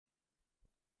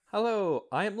Hello,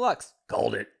 I am Lux.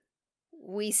 Called it.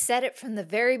 We said it from the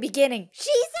very beginning. She's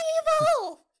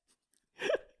evil!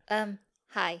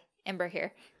 Hi, Ember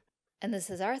here. And this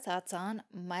is our thoughts on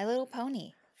My Little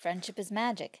Pony, Friendship is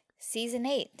Magic, Season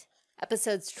 8,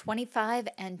 Episodes 25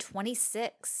 and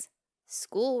 26,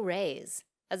 School Raze,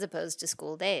 as opposed to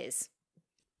School Days.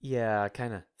 Yeah, I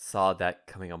kind of saw that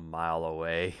coming a mile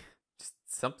away. Just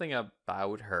something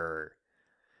about her.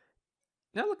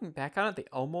 Now looking back on it, they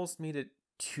almost made it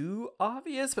too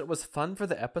obvious, but it was fun for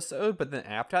the episode. But then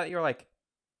after that, you're like,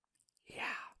 yeah.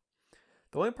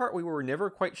 The only part we were never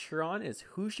quite sure on is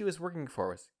who she was working for.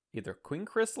 Was either Queen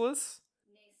Chrysalis,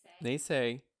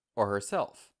 Naysay, or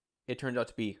herself. It turned out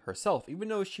to be herself, even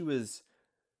though she was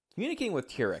communicating with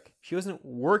Tyrek. She wasn't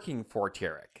working for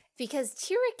Tyrek. Because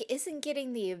Tyrek isn't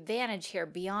getting the advantage here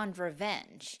beyond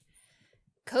revenge.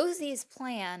 Cozy's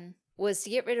plan was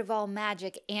to get rid of all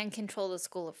magic and control the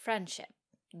School of Friendship,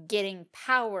 getting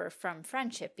power from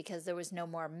friendship because there was no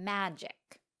more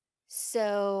magic.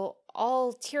 So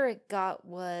all Tyrek got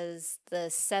was the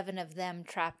 7 of them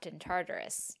trapped in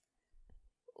Tartarus,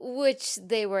 which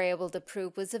they were able to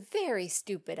prove was a very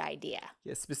stupid idea.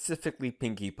 Yeah, specifically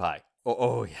Pinkie Pie.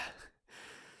 Oh yeah.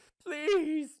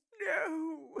 Please,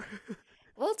 no.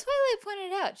 Well, Twilight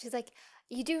pointed out, she's like,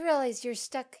 you do realize you're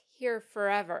stuck here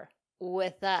forever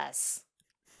with us.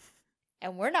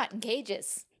 And we're not in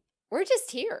cages. We're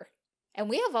just here. And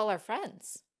we have all our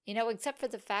friends. You know, except for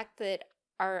the fact that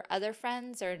our other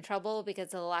friends are in trouble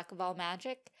because of the lack of all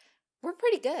magic. We're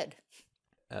pretty good.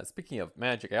 Speaking of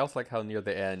magic, I also like how near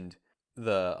the end,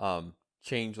 the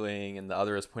Changeling and the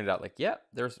others pointed out, like, yeah,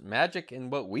 there's magic in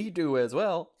what we do as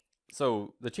well.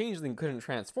 So the Changeling couldn't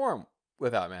transform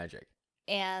without magic.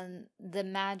 And the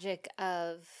magic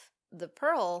of the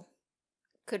Pearl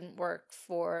couldn't work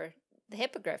for the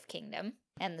Hippogriff Kingdom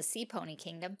and the Sea Pony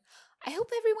Kingdom. I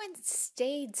hope everyone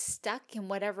stayed stuck in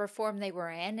whatever form they were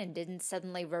in and didn't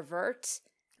suddenly revert.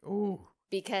 Ooh.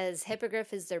 Because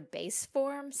Hippogriff is their base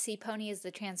form, Sea Pony is the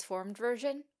transformed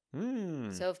version.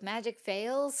 So if magic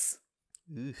fails,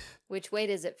 which way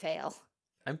does it fail?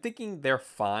 I'm thinking they're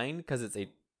fine because it's a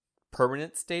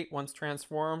permanent state once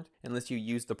transformed, unless you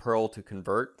use the pearl to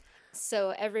convert.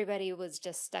 So everybody was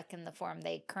just stuck in the form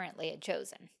they currently had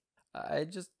chosen. I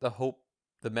just hope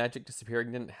the magic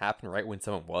disappearing didn't happen right when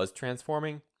someone was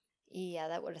transforming. Yeah,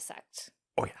 that would have sucked.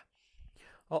 Oh yeah.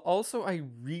 Also, I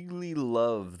really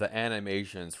love the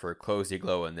animations for Cozy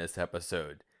Glow in this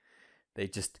episode. They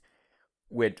just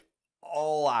went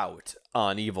all out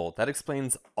on evil. That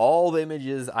explains all the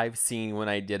images I've seen when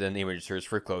I did an image search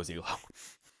for Cozy Glow.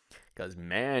 Because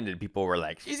man, did people were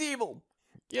like, she's evil!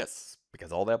 Yes,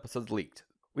 because all the episodes leaked.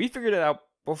 We figured it out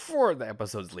before the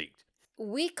episodes leaked.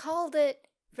 We called it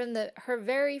from her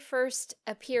very first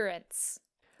appearance.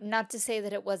 Not to say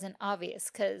that it wasn't obvious,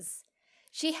 because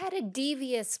she had a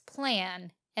devious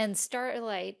plan, and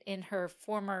Starlight, in her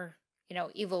former,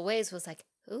 evil ways, was like,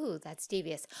 ooh, that's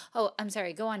devious. Oh, I'm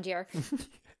sorry, go on, dear.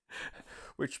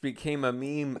 Which became a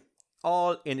meme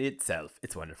all in itself.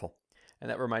 It's wonderful. And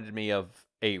that reminded me of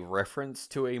a reference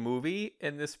to a movie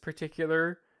in this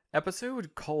particular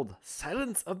episode called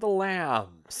Silence of the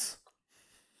Lambs.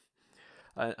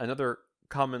 Another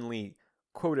commonly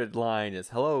quoted line is,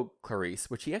 hello, Clarice,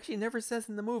 which he actually never says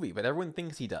in the movie, but everyone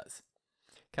thinks he does.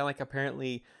 Kind of like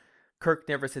apparently Kirk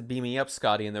never said, beam me up,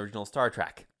 Scotty, in the original Star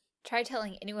Trek. Try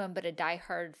telling anyone but a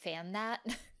diehard fan that.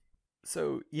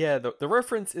 So, yeah, the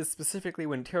reference is specifically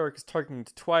when Tyrek is talking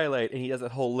to Twilight and he does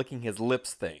that whole licking his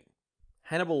lips thing.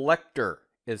 Hannibal Lecter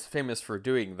is famous for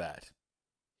doing that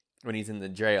when he's in the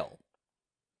jail.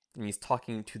 And he's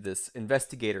talking to this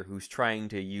investigator who's trying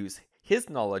to use his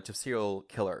knowledge of serial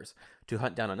killers to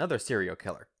hunt down another serial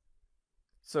killer.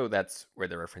 So that's where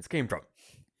the reference came from.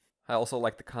 I also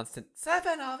like the constant,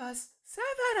 7 of us! 7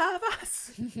 of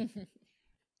us!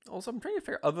 Also, I'm trying to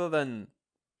figure, other than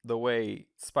the way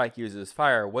Spike uses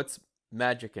fire, what's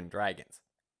magic in dragons?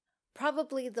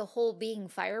 Probably the whole being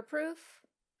fireproof.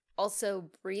 Also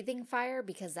breathing fire,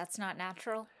 because that's not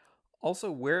natural.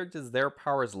 Also, where does their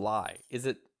powers lie? Is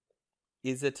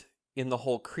it in the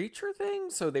whole creature thing,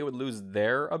 so they would lose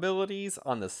their abilities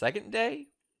on the second day?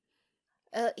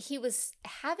 He was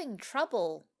having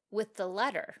trouble with the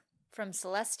letter from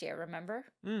Celestia, remember?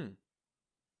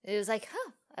 It was like,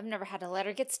 I've never had a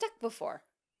letter get stuck before.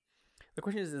 The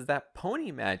question is that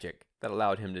pony magic that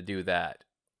allowed him to do that?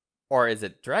 Or is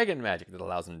it dragon magic that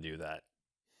allows him to do that?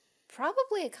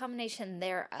 Probably a combination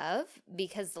thereof,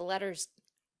 because the letters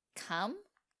come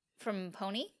from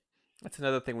Pony. That's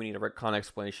another thing we need a retcon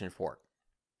explanation for.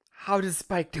 How does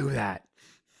Spike do that?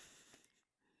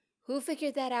 Who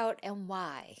figured that out and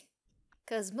why?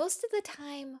 Because most of the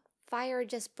time, fire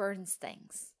just burns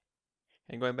things.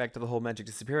 And going back to the whole magic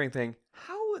disappearing thing,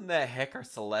 how in the heck are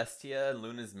Celestia and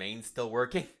Luna's mains still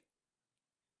working?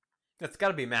 That's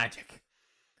gotta be magic.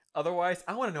 Otherwise,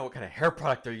 I want to know what kind of hair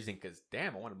product they're using, because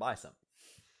damn, I want to buy some.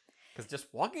 Because just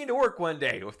walking into work one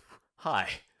day with, hi.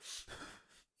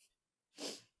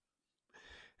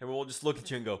 And we'll just look at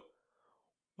you and go,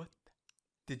 what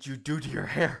did you do to your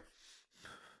hair?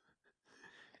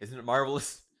 Isn't it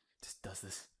marvelous? It just does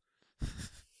this.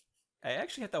 I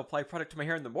actually have to apply product to my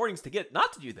hair in the mornings to get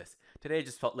not to do this. Today I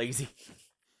just felt lazy.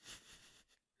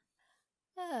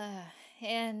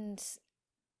 And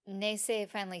Naysay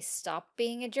finally stopped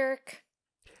being a jerk.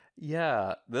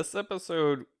 Yeah, this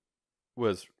episode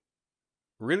was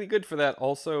really good for that.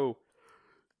 Also,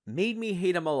 made me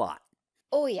hate him a lot.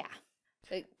 Oh yeah.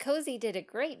 But Cozy did a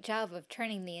great job of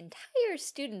turning the entire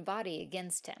student body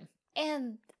against him.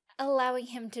 And allowing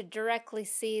him to directly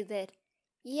see that,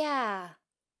 yeah,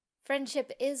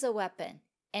 friendship is a weapon.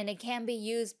 And it can be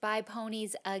used by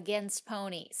ponies against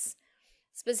ponies.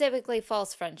 Specifically,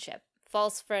 false friendship.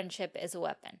 False friendship is a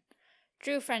weapon.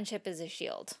 True friendship is a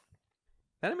shield.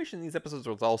 The animation in these episodes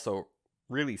was also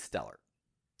really stellar.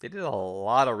 They did a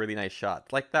lot of really nice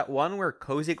shots. Like that one where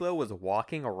Cozy Glow was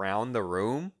walking around the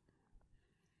room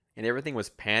and everything was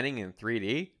panning in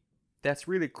 3D. That's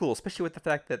really cool, especially with the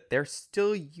fact that they're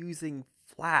still using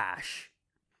Flash.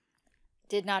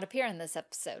 Did not appear in this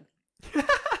episode.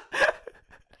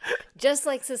 Just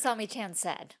like Sasami-chan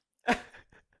said.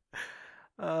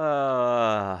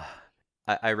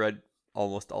 I read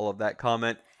almost all of that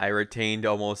comment. I retained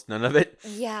almost none of it.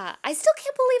 Yeah, I still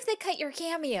can't believe they cut your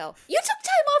cameo. You took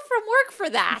time off from work for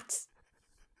that.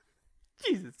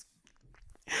 Jesus.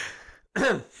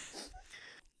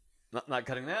 not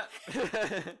cutting that.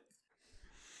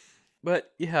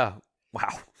 But yeah, wow.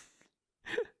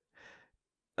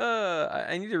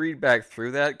 I need to read back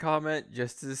through that comment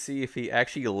just to see if he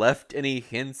actually left any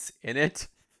hints in it.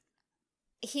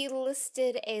 He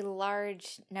listed a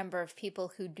large number of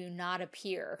people who do not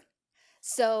appear.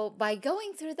 So by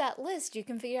going through that list, you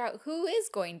can figure out who is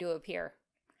going to appear.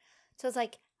 So it's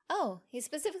like, oh, he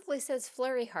specifically says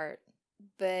Flurry Heart,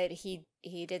 but he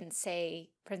didn't say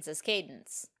Princess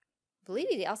Cadence. I believe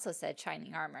he also said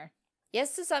Shining Armor.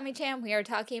 Yes, Sasami-chan, we are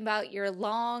talking about your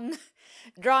long,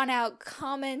 drawn-out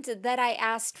comment that I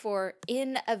asked for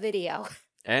in a video.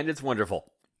 And it's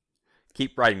wonderful.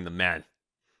 Keep writing them, man.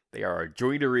 They are a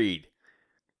joy to read.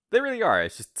 They really are.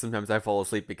 It's just sometimes I fall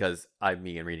asleep because I'm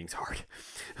me and reading's hard.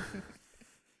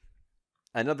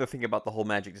 Another thing about the whole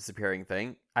magic disappearing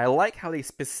thing, I like how they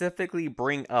specifically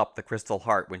bring up the crystal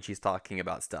heart when she's talking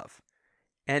about stuff.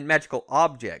 And magical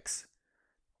objects.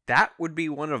 That would be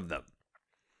one of them.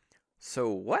 So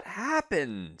what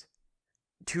happened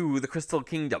to the Crystal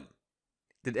Kingdom?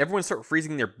 Did everyone start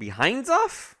freezing their behinds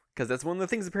off? Because that's one of the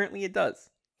things apparently it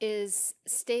does. Is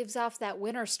staves off that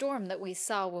winter storm that we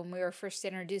saw when we were first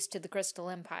introduced to the Crystal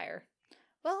Empire.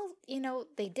 Well, you know,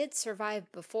 they did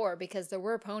survive before because there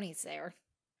were ponies there.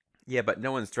 Yeah, but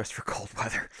no one's dressed for cold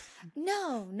weather.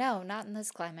 No, not in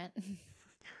this climate.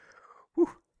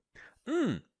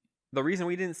 The reason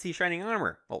we didn't see Shining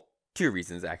Armor, well, two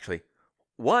reasons actually.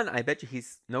 One, I bet you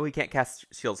he can't cast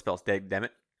shield spells, damn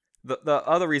it. The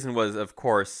other reason was, of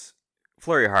course,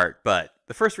 Flurry Heart, but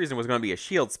the first reason was going to be a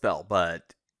shield spell,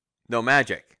 but no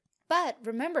magic. But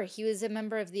remember, he was a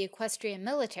member of the Equestrian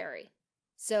military.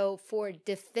 So for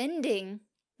defending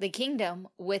the kingdom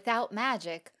without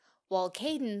magic, while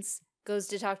Cadence goes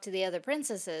to talk to the other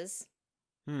princesses.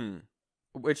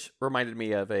 Which reminded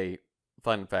me of a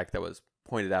fun fact that was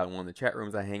pointed out in one of the chat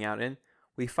rooms I hang out in.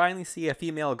 We finally see a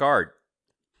female guard.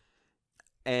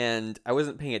 And I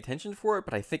wasn't paying attention for it,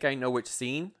 but I think I know which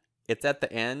scene. It's at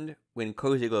the end when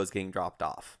Cozy Glow is getting dropped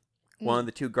off. One of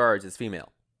the two guards is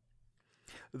female.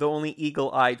 The only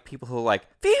eagle-eyed people who are like,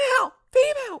 female!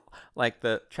 Female! Like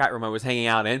the chat room I was hanging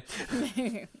out in.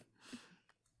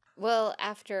 Well,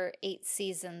 after 8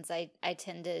 seasons, I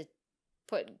tend to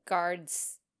put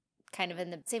guards kind of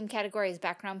in the same category as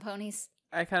background ponies.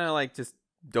 I kind of like just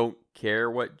don't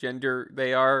care what gender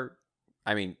they are.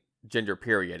 I mean, gender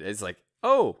period. It's like,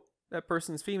 oh, that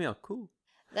person's female. Cool.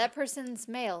 That person's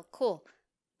male. Cool.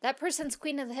 That person's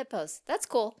Queen of the Hippos. That's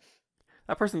cool.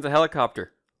 That person's a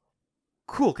helicopter.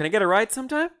 Cool. Can I get a ride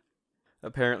sometime?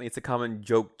 Apparently, it's a common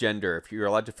joke gender. If you're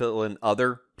allowed to fill in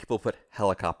other, people put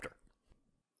helicopter.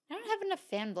 I don't have enough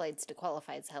fan blades to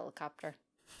qualify as helicopter.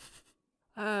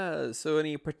 So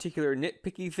any particular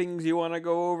nitpicky things you want to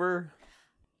go over?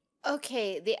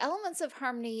 Okay, the elements of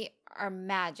harmony are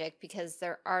magic because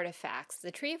they're artifacts. The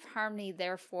Tree of Harmony,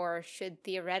 therefore, should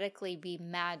theoretically be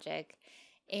magic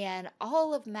And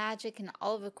all of magic and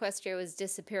all of Equestria was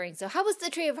disappearing. So how was the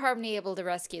Tree of Harmony able to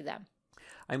rescue them?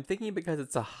 I'm thinking because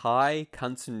it's a high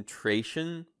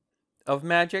concentration of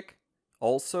magic.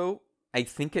 Also, I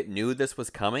think it knew this was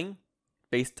coming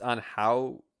based on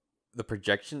how the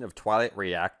projection of Twilight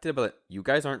reacted, but you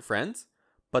guys aren't friends,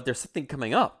 but there's something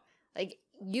coming up. Like,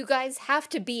 you guys have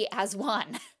to be as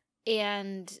one.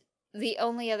 And the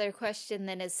only other question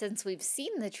then is, since we've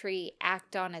seen the tree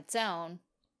act on its own,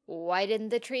 why didn't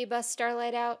the tree bust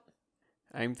Starlight out?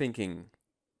 I'm thinking,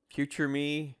 future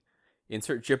me,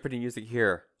 insert Jeopardy music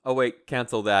here. Oh wait,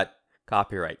 cancel that.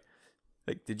 Copyright.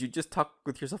 Like, did you just talk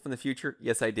with yourself in the future?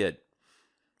 Yes, I did.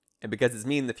 And because it's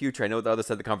me in the future, I know what the other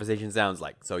side of the conversation sounds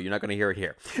like, so you're not going to hear it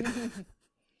here.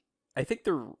 I think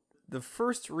the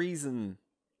first reason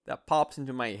that pops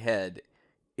into my head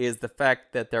is the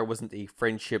fact that there wasn't a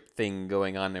friendship thing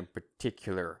going on in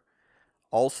particular.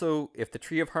 Also, if the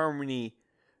Tree of Harmony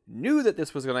knew that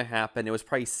this was going to happen, it was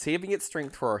probably saving its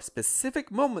strength for a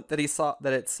specific moment that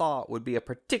it saw would be a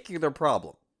particular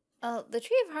problem. The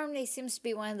Tree of Harmony seems to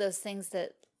be one of those things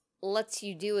that lets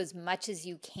you do as much as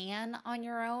you can on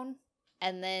your own.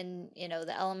 And then, you know,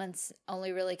 the elements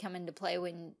only really come into play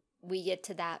when we get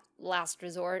to that last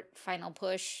resort, final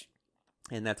push.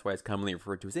 And that's why it's commonly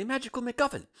referred to as a magical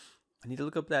MacGuffin. I need to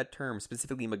look up that term,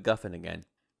 specifically MacGuffin again.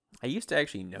 I used to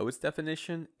actually know its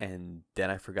definition, and then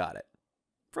I forgot it.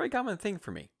 Very common thing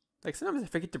for me. Like, sometimes I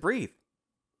forget to breathe.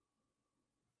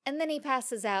 And then he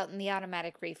passes out and the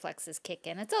automatic reflexes kick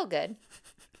in. It's all good.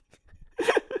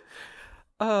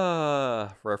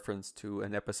 Reference to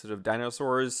an episode of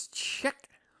Dinosaurs. Check.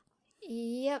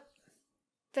 Yep.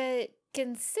 But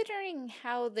considering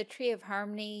how the Tree of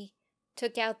Harmony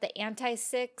took out the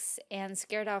Anti-Six and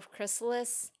scared off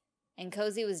Chrysalis, and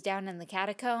Cozy was down in the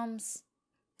catacombs,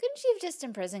 couldn't she have just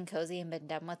imprisoned Cozy and been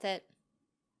done with it?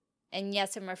 And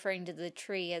yes, I'm referring to the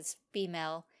tree as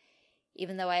female,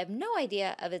 even though I have no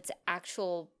idea of its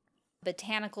actual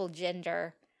botanical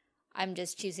gender. I'm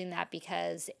just choosing that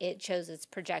because it shows its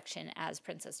projection as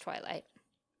Princess Twilight.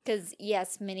 Because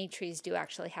yes, many trees do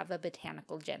actually have a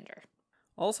botanical gender.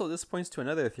 Also, this points to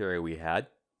another theory we had,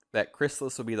 that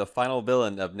Chrysalis will be the final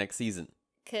villain of next season.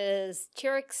 Because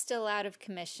Tyric's still out of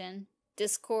commission.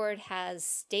 Discord has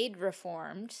stayed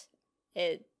reformed.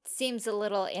 It seems a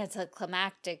little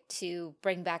anticlimactic to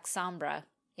bring back Sombra.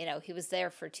 You know, he was there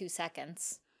for 2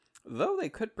 seconds. Though they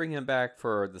could bring him back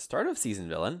for the start of season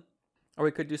villain. Or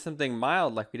we could do something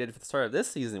mild like we did for the start of this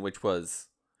season, which was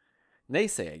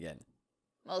Naysay again.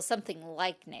 Well, something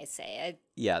like Naysay.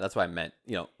 Yeah, that's what I meant.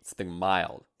 You know, something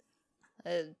mild.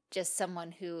 Just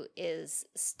someone who is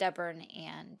stubborn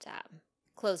and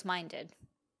close-minded.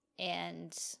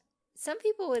 And some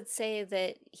people would say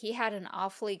that he had an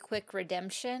awfully quick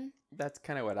redemption. That's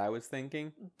kind of what I was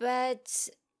thinking. But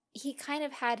he kind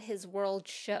of had his world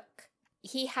shook.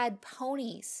 He had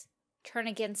ponies turn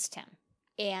against him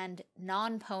and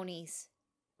non-ponies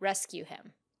rescue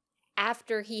him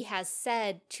after he has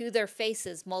said to their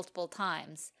faces multiple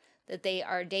times that they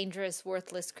are dangerous,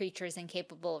 worthless creatures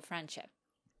incapable of friendship.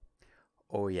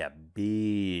 Oh yeah,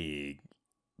 big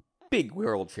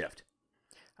world shift.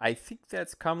 I think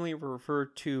that's commonly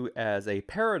referred to as a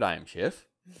paradigm shift.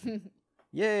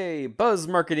 Yay, buzz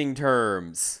marketing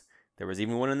terms. There was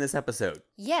even one in this episode.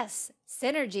 Yes,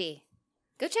 synergy.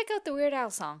 Go check out the Weird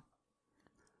Al song.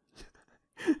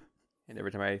 And every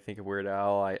time I think of Weird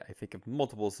Al, I think of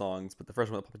multiple songs, but the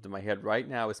first one that popped into my head right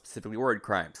now is specifically Word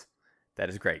Crimes. That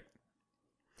is great.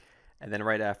 And then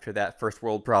right after that, First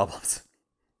World Problems.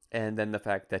 And then the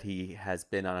fact that he has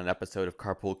been on an episode of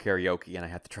Carpool Karaoke, and I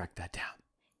have to track that down.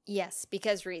 Yes,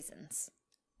 because reasons.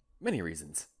 Many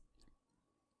reasons.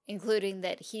 Including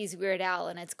that he's Weird Al,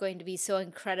 and it's going to be so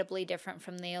incredibly different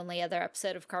from the only other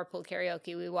episode of Carpool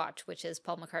Karaoke we watch, which is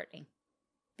Paul McCartney.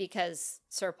 Because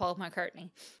Sir Paul McCartney.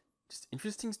 Just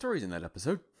interesting stories in that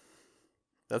episode.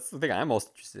 That's the thing I'm most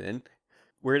interested in.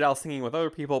 Weird Al singing with other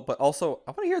people, but also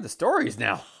I want to hear the stories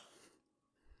now.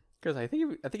 Because I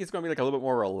think it's going to be like a little bit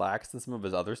more relaxed than some of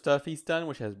his other stuff he's done,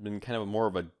 which has been kind of more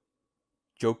of a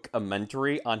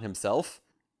joke-amentory on himself.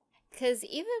 Because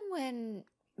even when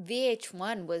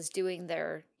VH1 was doing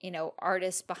their,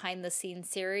 artist behind-the-scenes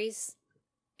series,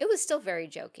 it was still very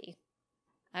jokey.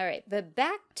 All right, but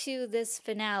back to this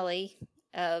finale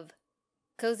of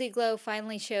Cozy Glow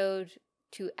finally showed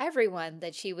to everyone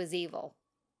that she was evil.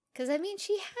 Because,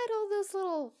 she had all those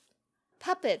little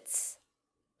puppets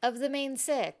of the main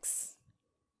six.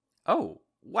 Oh,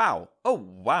 wow.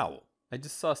 I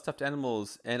just saw stuffed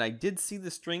animals, and I did see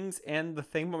the strings and the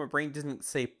thing, but my brain didn't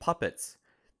say puppets.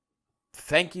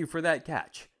 Thank you for that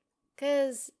catch.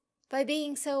 Because By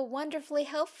being so wonderfully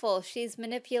helpful, she's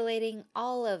manipulating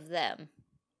all of them.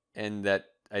 And that,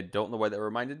 I don't know why that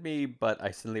reminded me, but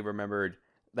I suddenly remembered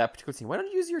that particular scene. Why don't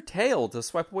you use your tail to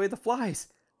swipe away the flies?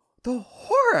 The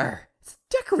horror! It's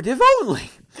decorative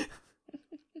only!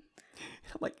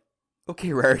 I'm like,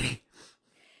 okay, Rarity.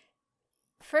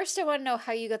 First, I want to know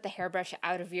how you got the hairbrush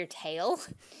out of your tail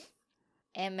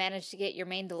and managed to get your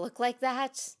mane to look like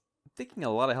that. I'm taking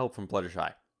a lot of help from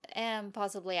Fluttershy. And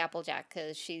possibly Applejack,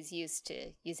 because she's used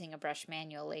to using a brush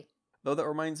manually. Though that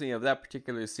reminds me of that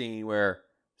particular scene where,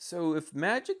 so if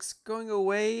magic's going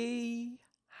away,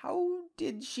 how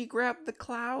did she grab the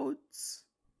clouds?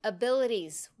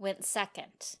 Abilities went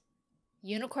second.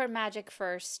 Unicorn magic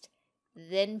first,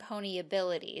 then pony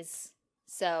abilities.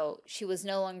 So she was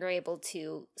no longer able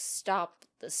to stop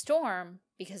the storm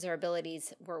because her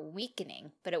abilities were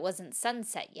weakening, but it wasn't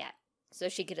sunset yet, so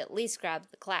she could at least grab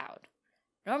the cloud.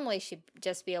 Normally she'd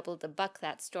just be able to buck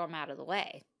that storm out of the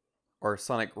way. Or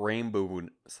Sonic Rainboom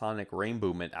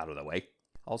it out of the way.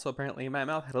 Also, apparently, my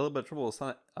mouth had a little bit of trouble with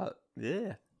Sonic.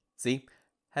 See,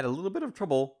 had a little bit of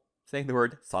trouble saying the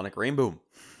word Sonic Rainboom.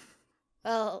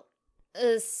 Well,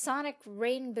 Sonic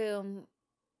Rainboom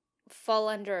fall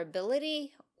under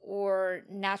ability or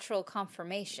natural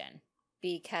conformation,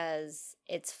 because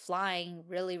it's flying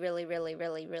really, really, really,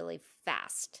 really, really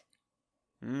fast.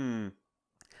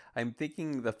 I'm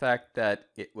thinking the fact that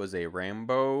it was a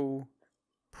rainbow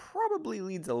probably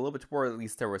leads a little bit toward at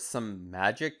least there was some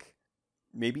magic,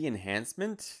 maybe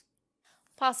enhancement.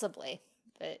 Possibly,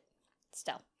 but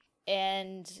still.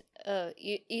 And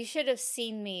you should have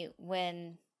seen me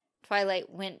when Twilight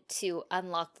went to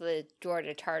unlock the door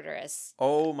to Tartarus.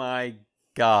 Oh my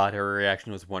god, her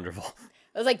reaction was wonderful.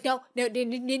 I was like, no,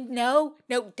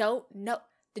 don't, no.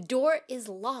 The door is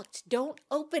locked. Don't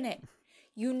open it.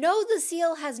 You know the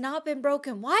seal has not been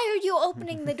broken. Why are you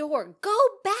opening the door? Go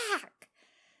back.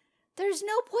 There's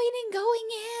no point in going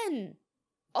in.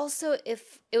 Also,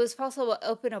 if it was possible to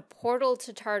open a portal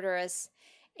to Tartarus,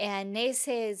 and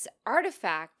Naysay's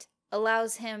artifact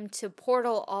allows him to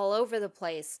portal all over the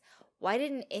place, why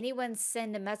didn't anyone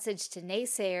send a message to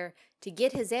Naysayer to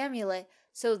get his amulet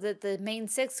so that the main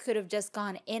six could have just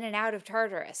gone in and out of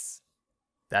Tartarus?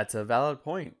 That's a valid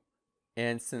point.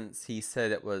 And since he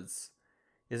said it was,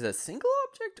 is it a single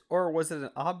object or was it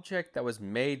an object that was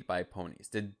made by ponies?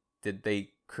 Did they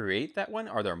create that one?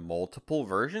 Are there multiple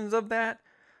versions of that?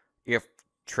 If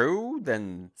true,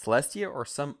 then Celestia or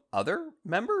some other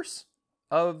members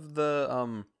of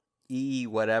the E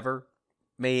whatever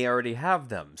may already have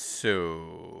them.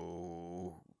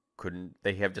 So couldn't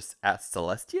they have just asked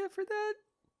Celestia for that?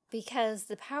 Because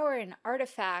the power in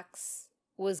artifacts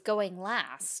was going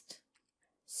last.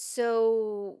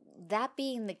 So that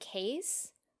being the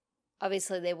case,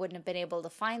 obviously they wouldn't have been able to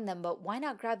find them, but why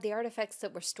not grab the artifacts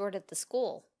that were stored at the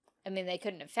school? I mean, they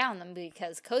couldn't have found them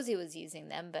because Cozy was using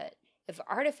them, but if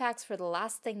artifacts were the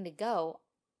last thing to go,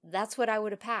 that's what I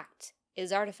would have packed,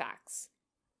 is artifacts.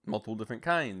 Multiple different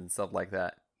kinds and stuff like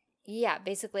that. Yeah,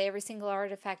 basically every single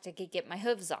artifact I could get my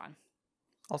hooves on.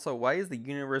 Also, why is the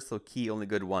universal key only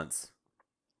good once?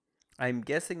 I'm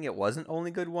guessing it wasn't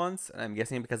only good once, and I'm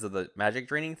guessing because of the magic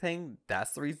draining thing,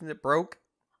 that's the reason it broke.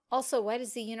 Also, why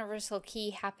does the universal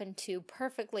key happen to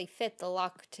perfectly fit the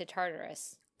lock to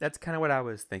Tartarus? That's kind of what I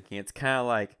was thinking. It's kind of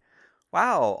like,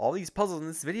 wow, all these puzzles in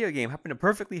this video game happen to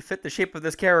perfectly fit the shape of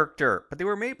this character, but they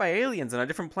were made by aliens on a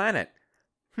different planet.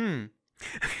 I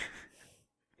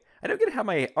don't get how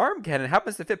my arm cannon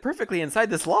happens to fit perfectly inside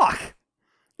this lock.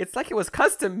 It's like it was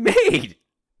custom made.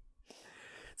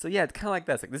 So yeah, it's kind of like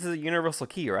this. Like, this is a universal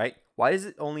key, right? Why does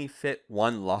it only fit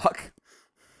one lock?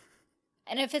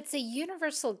 And if it's a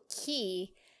universal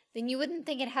key, then you wouldn't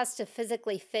think it has to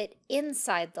physically fit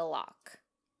inside the lock.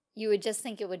 You would just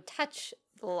think it would touch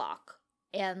the lock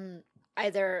and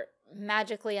either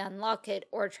magically unlock it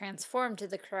or transform to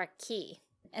the correct key.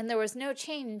 And there was no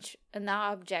change in the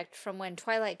object from when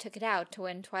Twilight took it out to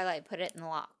when Twilight put it in the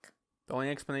lock. The only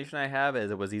explanation I have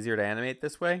is it was easier to animate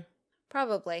this way.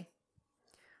 Probably.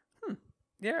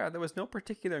 Yeah, there was no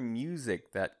particular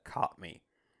music that caught me,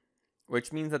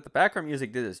 which means that the background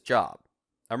music did its job.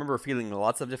 I remember feeling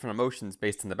lots of different emotions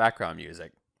based on the background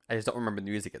music. I just don't remember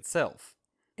the music itself.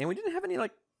 And we didn't have any,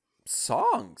 like,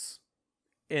 songs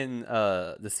in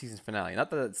the season finale.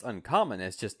 Not that it's uncommon,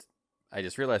 it's just, I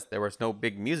just realized there was no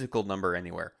big musical number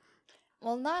anywhere.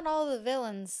 Well, not all the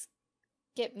villains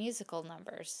get musical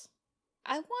numbers.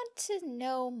 I want to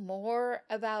know more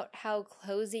about how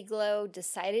Cozy Glow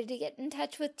decided to get in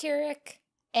touch with Tyrek,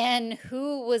 and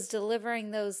who was delivering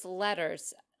those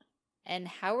letters, and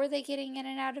how were they getting in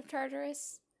and out of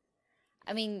Tartarus?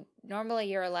 I mean,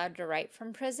 normally you're allowed to write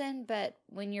from prison, but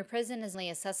when your prison is only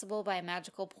accessible by a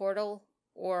magical portal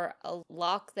or a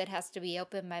lock that has to be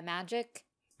opened by magic.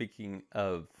 Speaking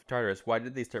of Tartarus, why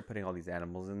did they start putting all these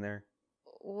animals in there?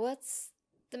 What's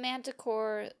the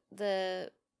manticore,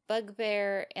 the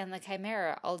bugbear, and the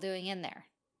chimera all doing in there?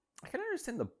 I can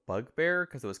understand the bugbear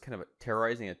because it was kind of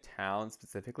terrorizing a town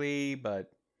specifically,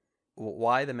 but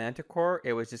why the manticore?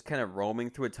 It was just kind of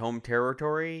roaming through its home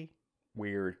territory.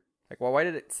 Weird. Like, well, why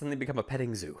did it suddenly become a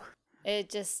petting zoo? It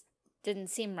just didn't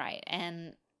seem right.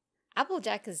 And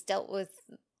Applejack has dealt with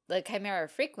the chimera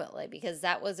frequently because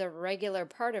that was a regular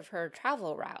part of her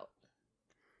travel route.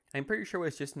 I'm pretty sure it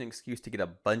was just an excuse to get a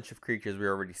bunch of creatures we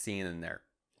were already seeing in there.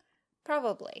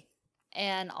 Probably.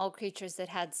 And all creatures that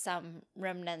had some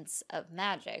remnants of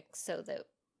magic so that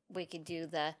we could do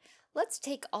the, let's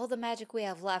take all the magic we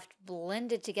have left,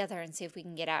 blend it together, and see if we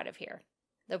can get out of here.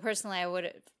 Though personally, I would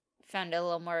have found it a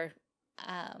little more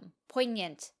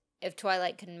poignant if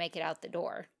Twilight couldn't make it out the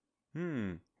door.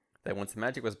 That once the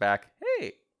magic was back,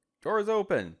 hey, door's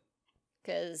open.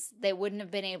 Because they wouldn't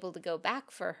have been able to go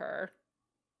back for her,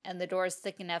 and the door's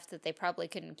thick enough that they probably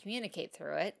couldn't communicate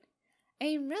through it. I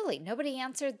mean, really, nobody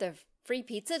answered the free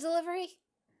pizza delivery?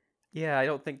 Yeah, I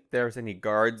don't think there's any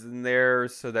guards in there,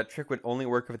 so that trick would only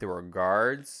work if there were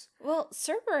guards. Well,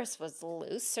 Cerberus was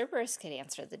loose. Cerberus could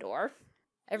answer the door.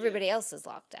 Everybody else is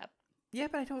locked up. Yeah,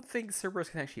 but I don't think Cerberus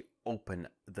can actually open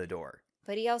the door.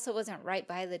 But he also wasn't right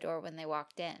by the door when they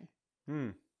walked in.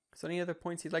 So any other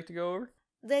points you'd like to go over?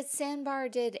 That Sandbar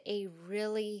did a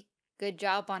really good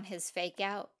job on his fake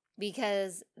out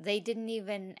because they didn't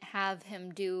even have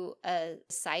him do a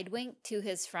side wink to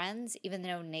his friends, even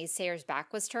though Naysayer's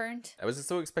back was turned. I was just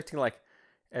so expecting, like,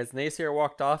 as Naysayer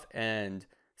walked off and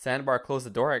Sandbar closed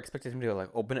the door, I expected him to, like,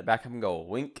 open it back up and go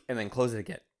wink and then close it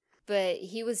again. But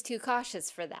he was too cautious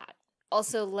for that.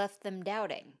 Also left them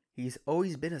doubting. He's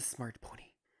always been a smart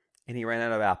pony. And he ran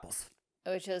out of apples.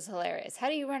 Which was hilarious. How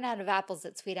do you run out of apples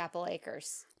at Sweet Apple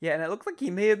Acres? Yeah, and it looked like he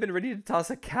may have been ready to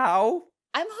toss a cow.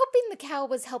 I'm hoping the cow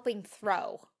was helping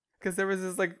throw. Because there was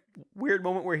this, like, weird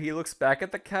moment where he looks back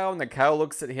at the cow and the cow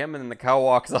looks at him and then the cow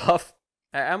walks off.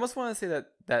 I almost want to say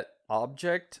that that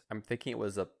object, I'm thinking it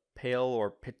was a pail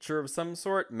or pitcher of some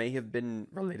sort, may have been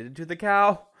related to the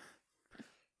cow.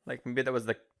 Like, maybe that was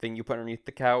the thing you put underneath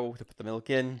the cow to put the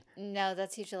milk in. No,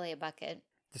 that's usually a bucket.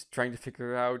 Just trying to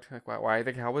figure out, like, why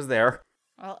the cow was there.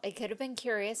 Well, it could have been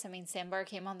curious. I mean, Sandbar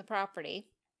came on the property.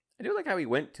 I do like how he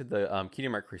went to the Cutie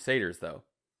Mark Crusaders, though.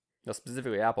 No,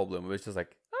 specifically Apple Bloom. It was just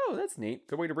like, oh, that's neat.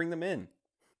 Good way to bring them in.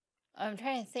 I'm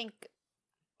trying to think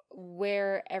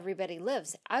where everybody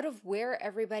lives. Out of where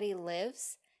everybody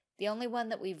lives, the only one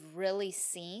that we've really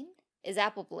seen is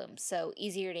Apple Bloom, so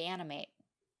easier to animate.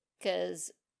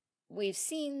 Because we've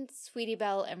seen Sweetie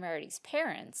Belle and Rarity's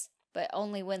parents, but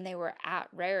only when they were at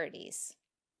Rarity's.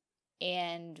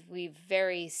 And we've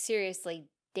very seriously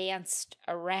danced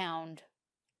around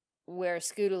where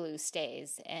Scootaloo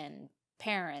stays and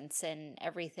parents and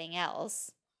everything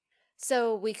else.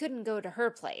 So we couldn't go to her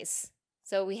place.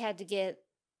 So we had to get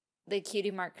the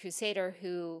Cutie Mark Crusader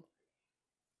who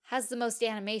has the most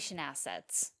animation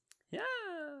assets.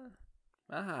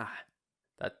 Yeah.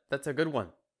 That's a good one.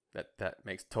 That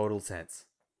makes total sense.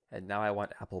 And now I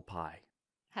want apple pie.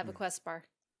 Have a quest bar.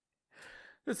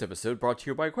 This episode brought to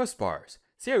you by Quest Bars.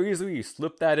 See how easily you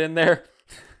slip that in there?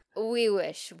 We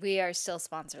wish. We are still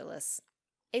sponsorless.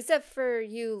 Except for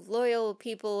you loyal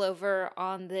people over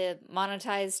on the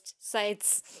monetized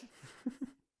sites.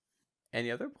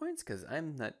 Any other points? Because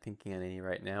I'm not thinking on any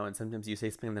right now. And sometimes you say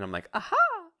something and then I'm like, aha!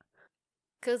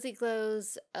 Cozy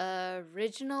Glow's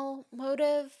original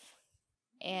motive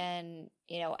and,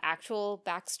 actual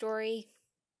backstory.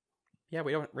 Yeah,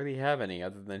 we don't really have any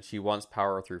other than she wants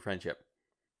power through friendship.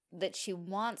 That she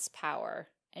wants power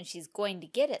and she's going to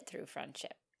get it through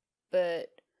friendship.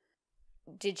 But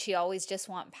did she always just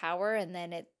want power and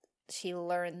then she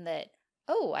learned that,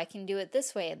 oh, I can do it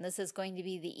this way and this is going to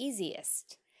be the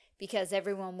easiest because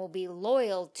everyone will be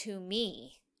loyal to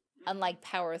me, unlike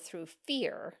power through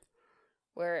fear,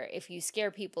 where if you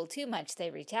scare people too much,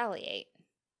 they retaliate.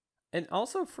 And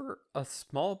also for a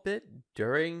small bit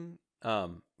during, I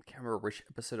can't remember which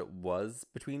episode it was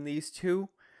between these two,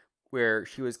 where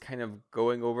she was kind of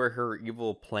going over her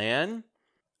evil plan,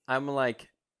 I'm like,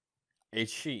 is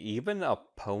she even a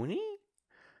pony?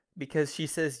 Because she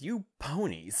says, you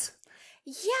ponies.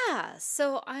 Yeah,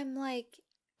 so I'm like,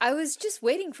 I was just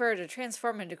waiting for her to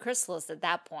transform into Chrysalis at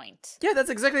that point. Yeah, that's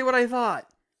exactly what I thought.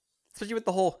 Especially with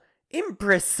the whole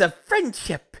Empress of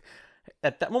Friendship.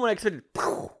 At that moment I expected,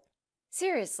 poof.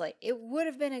 Seriously, it would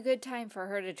have been a good time for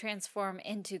her to transform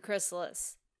into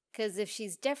Chrysalis. Because if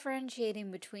she's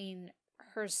differentiating between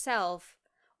herself,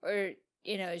 or,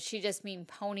 does she just mean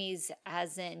ponies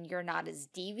as in you're not as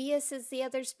devious as the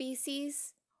other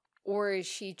species? Or is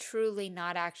she truly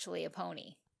not actually a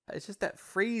pony? It's just that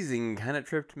phrasing kind of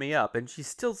tripped me up, and she's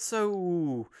still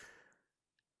so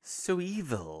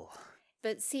evil.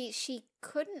 But see, she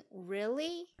couldn't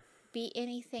really be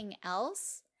anything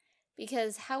else,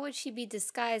 because how would she be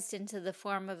disguised into the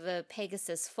form of a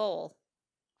Pegasus foal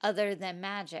other than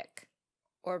magic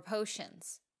or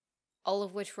potions, all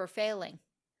of which were failing?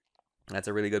 That's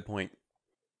a really good point.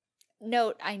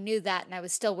 Note, I knew that, and I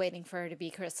was still waiting for her to be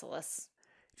Chrysalis.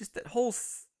 Just that whole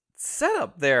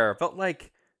setup there felt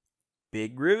like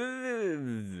big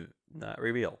not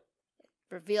reveal.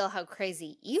 Reveal how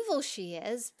crazy evil she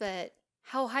is, but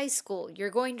how high school? You're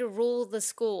going to rule the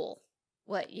school.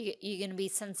 What, you gonna be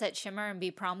Sunset Shimmer and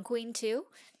be prom queen too?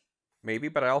 Maybe,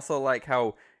 but I also like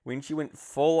how when she went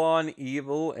full-on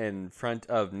evil in front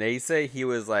of Nase, he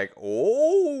was like,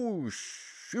 oh,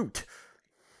 shoot.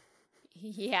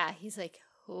 Yeah, he's like,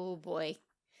 oh boy.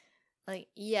 Like,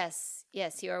 yes,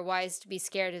 you are wise to be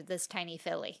scared of this tiny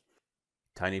filly.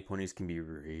 Tiny ponies can be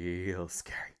real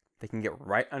scary. They can get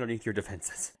right underneath your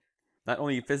defenses. Not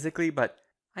only physically, but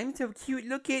I'm so cute,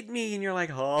 look at me. And you're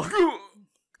like, oh,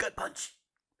 gut punch.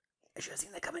 I should have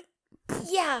seen that coming.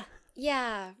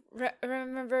 Yeah.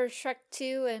 Remember Shrek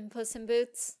 2 and Puss in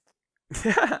Boots?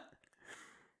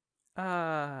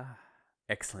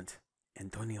 Excellent.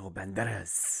 Antonio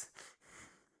Banderas.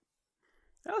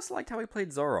 I also liked how he played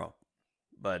Zorro.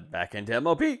 But back into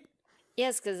MLP.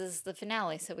 Yes, because this is the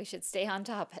finale, so we should stay on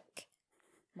topic.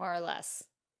 More or less.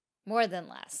 More than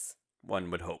less.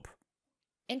 One would hope.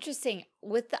 Interesting.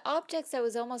 With the objects, I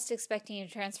was almost expecting a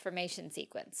transformation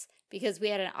sequence, because we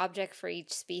had an object for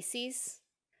each species.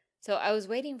 So I was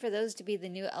waiting for those to be the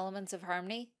new elements of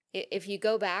harmony. If you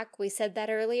go back, we said that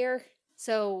earlier.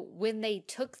 So when they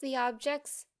took the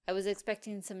objects, I was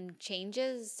expecting some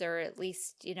changes, or at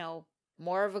least,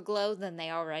 more of a glow than they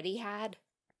already had.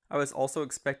 I was also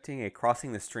expecting a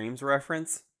Crossing the Streams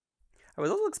reference. I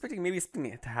was also expecting maybe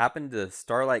something to happen to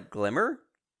Starlight Glimmer.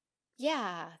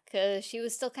 Yeah, because she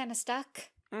was still kind of stuck.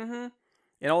 Mm-hmm.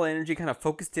 And all the energy kind of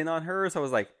focused in on her, so I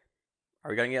was like,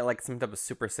 are we going to get like some type of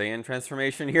Super Saiyan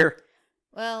transformation here?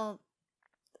 Well,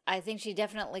 I think she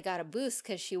definitely got a boost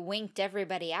because she winked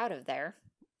everybody out of there.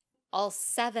 All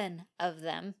 7 of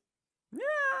them. Yeah,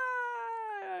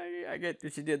 I get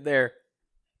what she did there.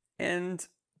 And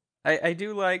I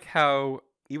do like how,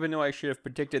 even though I should have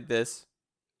predicted this,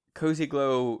 Cozy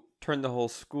Glow turned the whole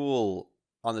school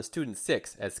on the student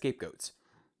 6 as scapegoats.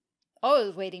 Oh, I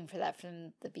was waiting for that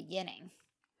from the beginning.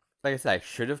 Like I said, I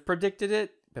should have predicted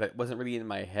it, but it wasn't really in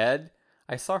my head.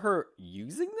 I saw her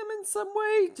using them in some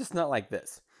way, just not like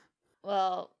this.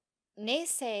 Well,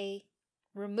 Nase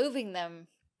removing them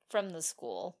from the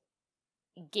school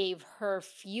gave her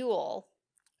fuel.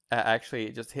 Actually,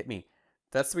 it just hit me.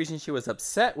 That's the reason she was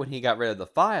upset when he got rid of the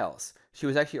files. She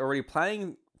was actually already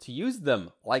planning to use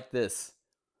them like this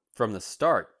from the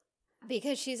start.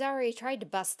 Because she's already tried to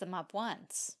bust them up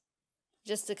once.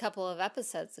 Just a couple of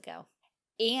episodes ago.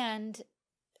 And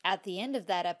at the end of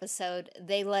that episode,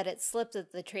 they let it slip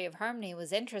that the Tree of Harmony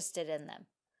was interested in them.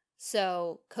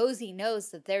 So Cozy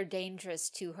knows that they're dangerous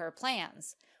to her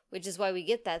plans, which is why we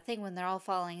get that thing when they're all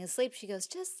falling asleep. She goes,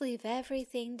 just leave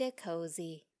everything to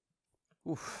Cozy.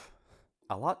 Oof.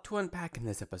 A lot to unpack in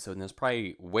this episode, and there's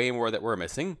probably way more that we're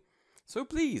missing. So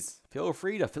please, feel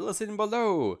free to fill us in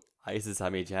below.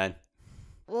 Aizasami-chan.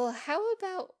 Well, how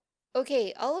about...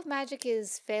 Okay, all of magic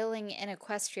is failing in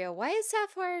Equestria. Why is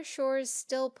Sapphire Shores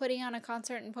still putting on a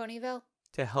concert in Ponyville?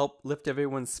 To help lift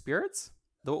everyone's spirits?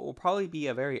 Though it will probably be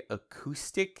a very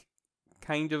acoustic,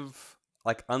 kind of,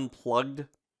 like, unplugged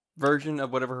version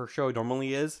of whatever her show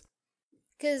normally is.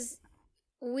 Because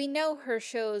we know her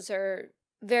shows are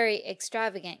very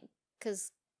extravagant.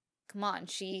 Because, come on,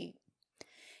 she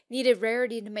needed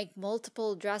Rarity to make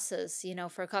multiple dresses,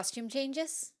 for costume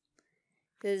changes.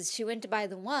 Because she went to buy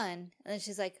the one, and then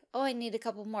she's like, oh, I need a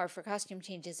couple more for costume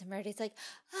changes. And Rarity's like,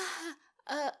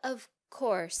 of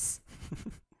course.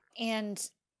 And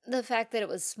the fact that it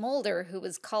was Smolder who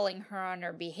was calling her on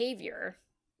her behavior.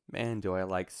 Man, do I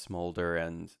like Smolder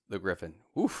and the Griffin.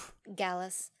 Oof.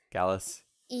 Gallus.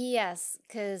 Yes,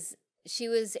 because she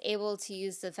was able to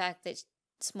use the fact that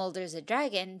Smolder's a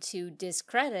dragon to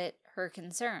discredit her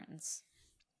concerns.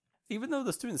 Even though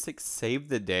the Student 6 saved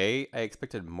the day, I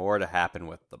expected more to happen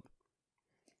with them.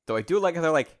 Though I do like how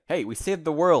they're like, hey, we saved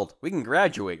the world. We can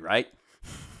graduate, right?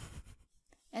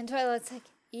 And Twilight's like,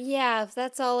 yeah, if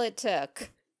that's all it took.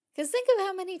 Because think of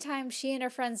how many times she and her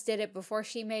friends did it before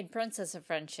she made Princess of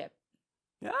Friendship.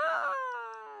 Ah,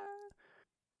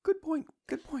 Good point.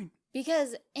 Good point.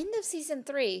 Because end of season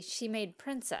 3, she made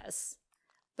princess,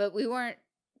 but we weren't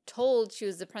told she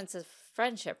was the princess of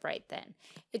friendship right then.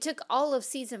 It took all of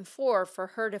season 4 for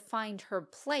her to find her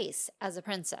place as a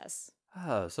princess.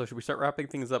 So should we start wrapping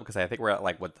things up? Because I think we're at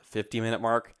like, what, the 50-minute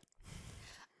mark?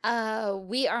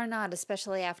 We are not,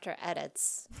 especially after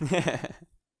edits.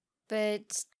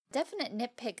 But definite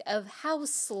nitpick of how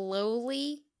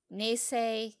slowly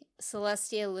Naysay,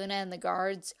 Celestia, Luna, and the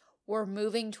guards were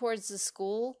moving towards the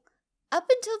school. Up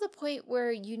until the point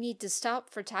where you need to stop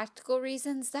for tactical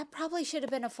reasons, that probably should have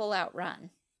been a full-out run.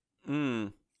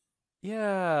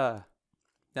 Yeah.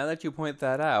 Now that you point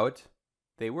that out,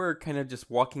 they were kind of just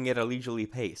walking at a leisurely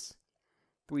pace.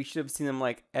 We should have seen them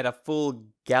like at a full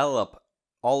gallop,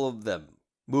 all of them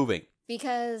moving.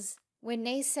 Because when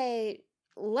Naysay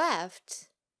left,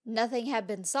 nothing had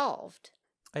been solved.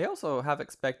 I also have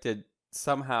expected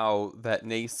somehow that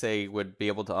Naysay would be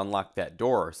able to unlock that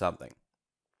door or something.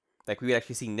 Like, we would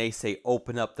actually see Naysay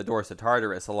open up the doors to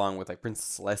Tartarus along with, like,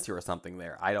 Princess Celestia or something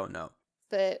there. I don't know.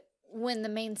 But when the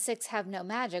main 6 have no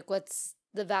magic, what's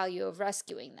the value of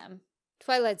rescuing them?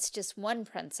 Twilight's just one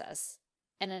princess,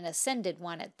 and an ascended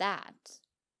one at that.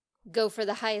 Go for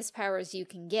the highest powers you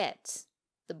can get.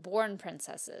 The born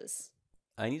princesses.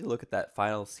 I need to look at that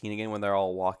final scene again when they're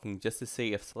all walking just to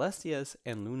see if Celestia's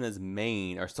and Luna's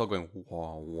mane are still going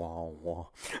wah, wah, wah.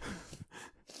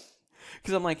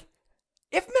 Because I'm like,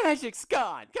 if magic's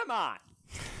gone, come on.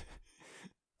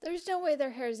 There's no way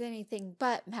their hair is anything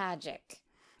but magic.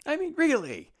 I mean,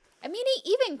 really? I mean,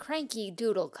 even Cranky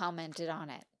Doodle commented on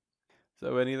it.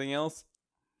 So anything else?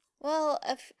 Well,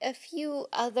 a few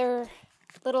other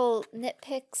little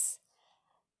nitpicks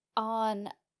on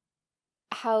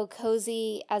how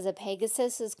Cozy as a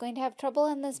Pegasus is going to have trouble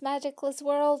in this magicless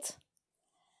world.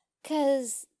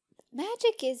 Because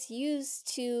magic is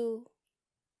used to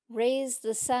raise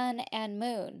the sun and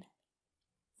moon.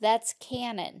 That's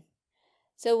canon.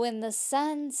 So when the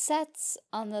sun sets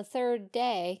on the 3rd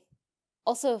day,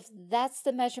 also if that's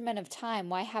the measurement of time,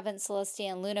 why haven't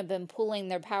Celestia and Luna been pooling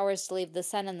their powers to leave the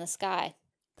sun in the sky?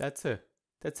 That's a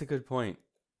good point.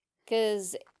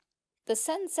 Because the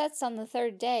sun sets on the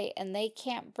 3rd day and they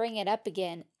can't bring it up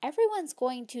again, everyone's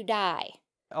going to die.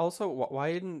 Also,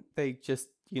 why didn't they just,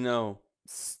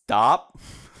 stop?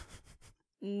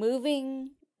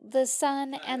 Moving the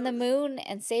sun and the moon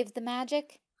and save the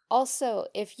magic? Also,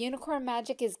 if unicorn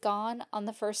magic is gone on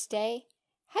the 1st day,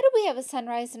 how do we have a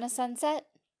sunrise and a sunset?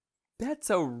 That's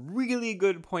a really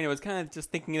good point. I was kind of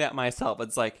just thinking that myself.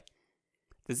 It's like,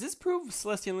 does this prove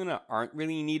Celestia and Luna aren't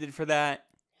really needed for that?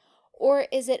 Or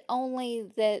is it only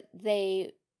that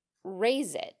they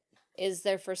raise it? Is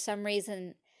there for some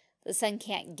reason the sun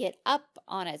can't get up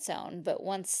on its own, but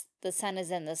once the sun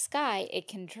is in the sky, it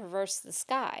can traverse the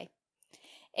sky?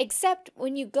 Except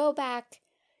when you go back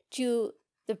to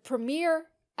the premiere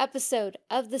episode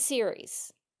of the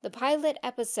series, the pilot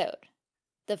episode,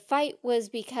 the fight was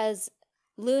because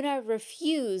Luna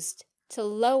refused to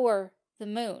lower the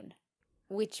moon,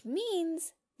 which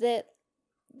means that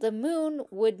the moon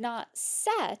would not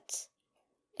set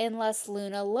unless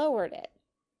Luna lowered it.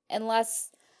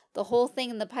 Unless the whole thing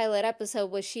in the pilot episode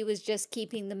was she was just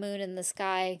keeping the moon in the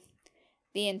sky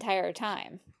the entire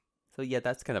time. So yeah,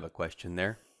 that's kind of a question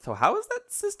there. So how is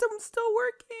that system still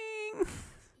working?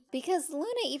 Because Luna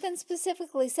even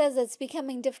specifically says it's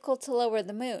becoming difficult to lower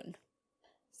the moon.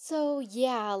 So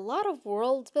yeah, a lot of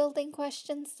world building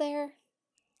questions there.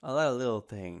 A lot of little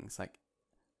things like,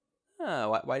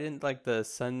 why didn't like the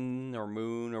sun or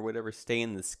moon or whatever stay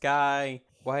in the sky?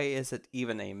 Why is it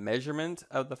even a measurement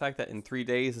of the fact that in 3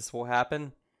 days this will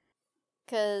happen?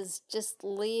 Because just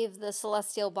leave the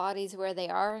celestial bodies where they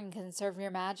are and conserve your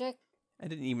magic. I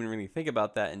didn't even really think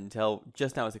about that until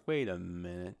just now. I was like, wait a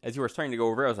minute. As you were starting to go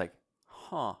over it, I was like,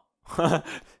 huh.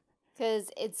 Because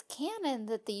it's canon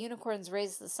that the unicorns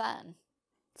raise the sun.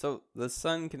 So the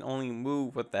sun can only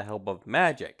move with the help of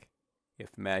magic.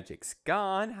 If magic's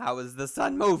gone, how is the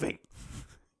sun moving?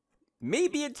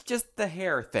 Maybe it's just the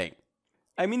hair thing.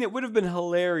 I mean, it would have been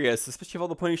hilarious, especially if all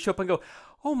the ponies show up and go,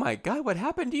 oh my god, what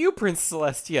happened to you, Prince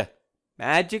Celestia?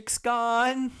 Magic's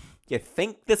gone? You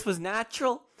think this was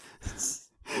natural?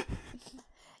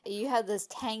 You had this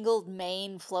tangled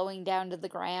mane flowing down to the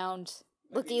ground,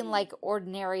 looking like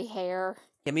ordinary hair.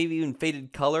 Yeah, maybe even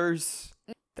faded colors.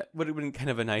 That would have been kind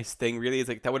of a nice thing, really. It's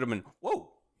like, that would have been, whoa,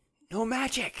 no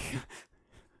magic.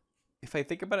 If I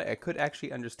think about it, I could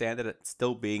actually understand that it's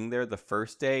still being there the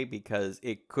 1st day because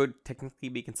it could technically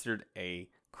be considered a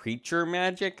creature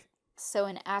magic. So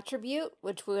an attribute,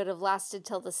 which would have lasted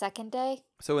till the second day?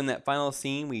 So in that final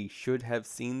scene, we should have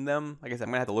seen them. I guess I'm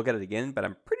going to have to look at it again, but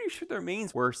I'm pretty sure their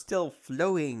remains were still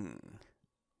flowing.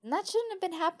 And that shouldn't have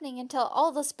been happening until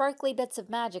all the sparkly bits of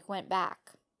magic went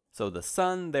back. So the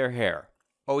sun, their hair.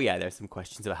 Oh yeah, there's some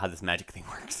questions about how this magic thing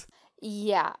works.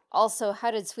 Yeah, also,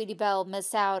 how did Sweetie Belle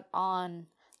miss out on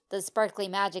the sparkly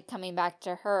magic coming back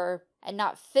to her and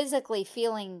not physically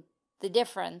feeling the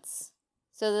difference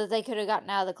so that they could have gotten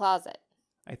out of the closet?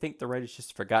 I think the writers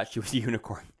just forgot she was a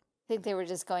unicorn. I think they were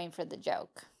just going for the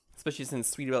joke. Especially since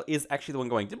Sweetie Belle is actually the one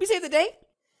going, "Did we save the day?"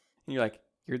 And you're like,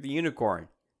 "You're the unicorn.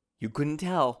 You couldn't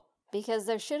tell." Because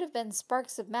there should have been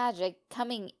sparks of magic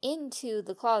coming into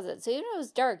the closet. So even though it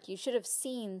was dark, you should have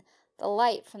seen the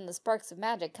light from the sparks of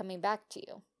magic coming back to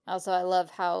you. Also, I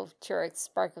love how Turek's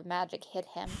spark of magic hit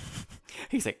him.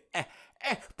 He's like, eh,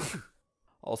 eh.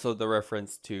 Also, the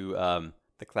reference to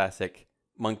the classic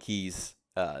monkeys,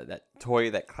 that toy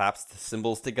that claps the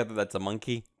symbols together, that's a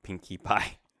monkey, Pinkie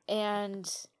Pie. And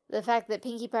the fact that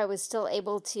Pinkie Pie was still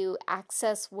able to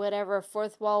access whatever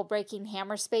fourth wall breaking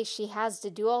hammer space she has to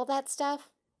do all that stuff.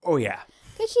 Oh, yeah.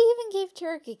 Because she even gave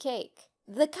Turek a cake.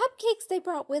 The cupcakes they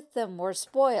brought with them were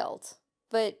spoiled,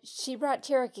 but she brought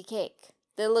Turek a cake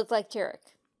that looked like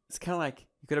Turek. It's kind of like,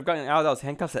 you could have gotten out of those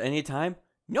handcuffs at any time.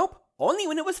 Nope, only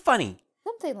when it was funny.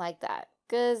 Something like that.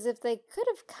 Because if they could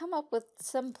have come up with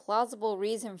some plausible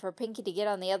reason for Pinkie to get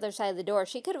on the other side of the door,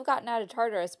 she could have gotten out of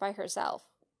Tartarus by herself.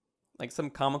 Like some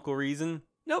comical reason.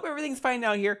 Nope, everything's fine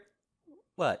out here.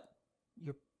 What?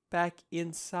 You're back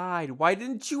inside. Why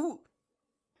didn't you?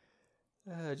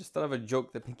 I just thought of a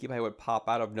joke that Pinkie Pie would pop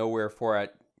out of nowhere for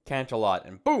at Canterlot,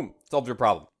 and boom, solved your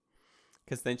problem.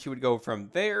 Because then she would go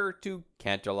from there to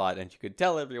Canterlot, and she could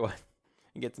tell everyone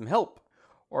and get some help.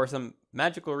 Or some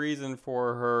magical reason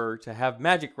for her to have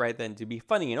magic right then to be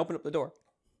funny and open up the door.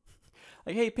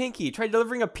 Like, hey, Pinkie, try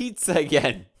delivering a pizza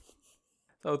again.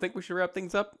 So I think we should wrap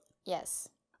things up? Yes.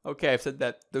 Okay, I've said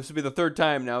that. This will be the third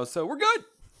time now, so we're good.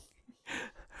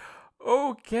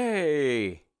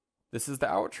 Okay. This is the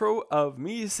outro of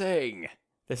me saying,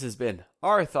 this has been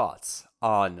our thoughts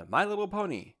on My Little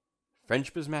Pony,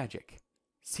 Friendship is Magic,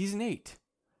 Season 8,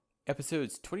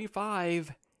 Episodes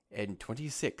 25 and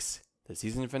 26, the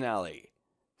season finale,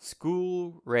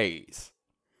 School Raze.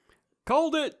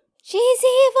 Called it! She's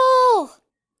evil!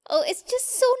 Oh, it's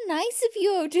just so nice of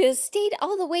you to have stayed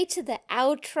all the way to the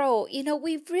outro. You know,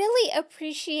 we really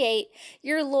appreciate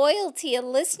your loyalty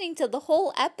and listening to the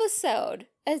whole episode.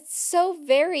 It's so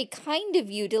very kind of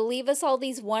you to leave us all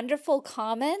these wonderful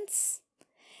comments.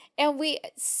 And we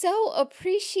so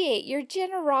appreciate your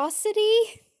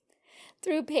generosity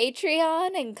through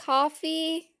Patreon and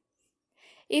coffee.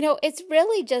 You know, it's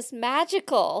really just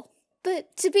magical.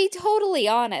 But to be totally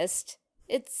honest,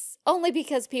 it's only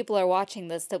because people are watching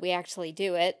this that we actually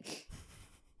do it.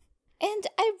 And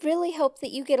I really hope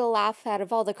that you get a laugh out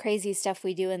of all the crazy stuff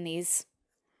we do in these.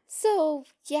 So,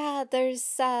 yeah,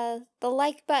 there's the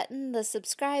like button, the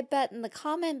subscribe button, the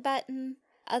comment button,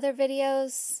 other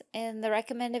videos, and the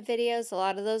recommended videos. A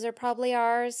lot of those are probably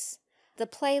ours. The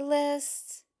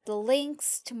playlist, the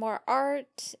links to more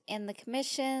art, and the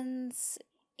commissions,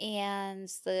 and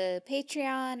the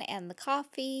Patreon, and the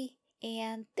coffee.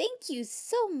 And thank you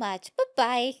so much.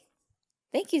 Bye-bye.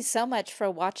 Thank you so much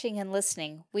for watching and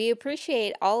listening. We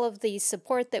appreciate all of the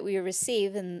support that we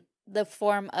receive in the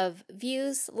form of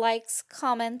views, likes,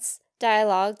 comments,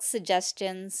 dialogue,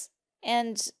 suggestions,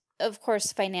 and of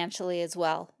course financially as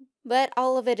well. But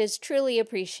all of it is truly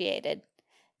appreciated.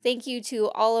 Thank you to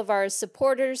all of our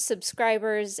supporters,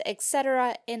 subscribers,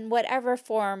 etc. in whatever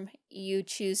form you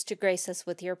choose to grace us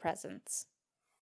with your presence.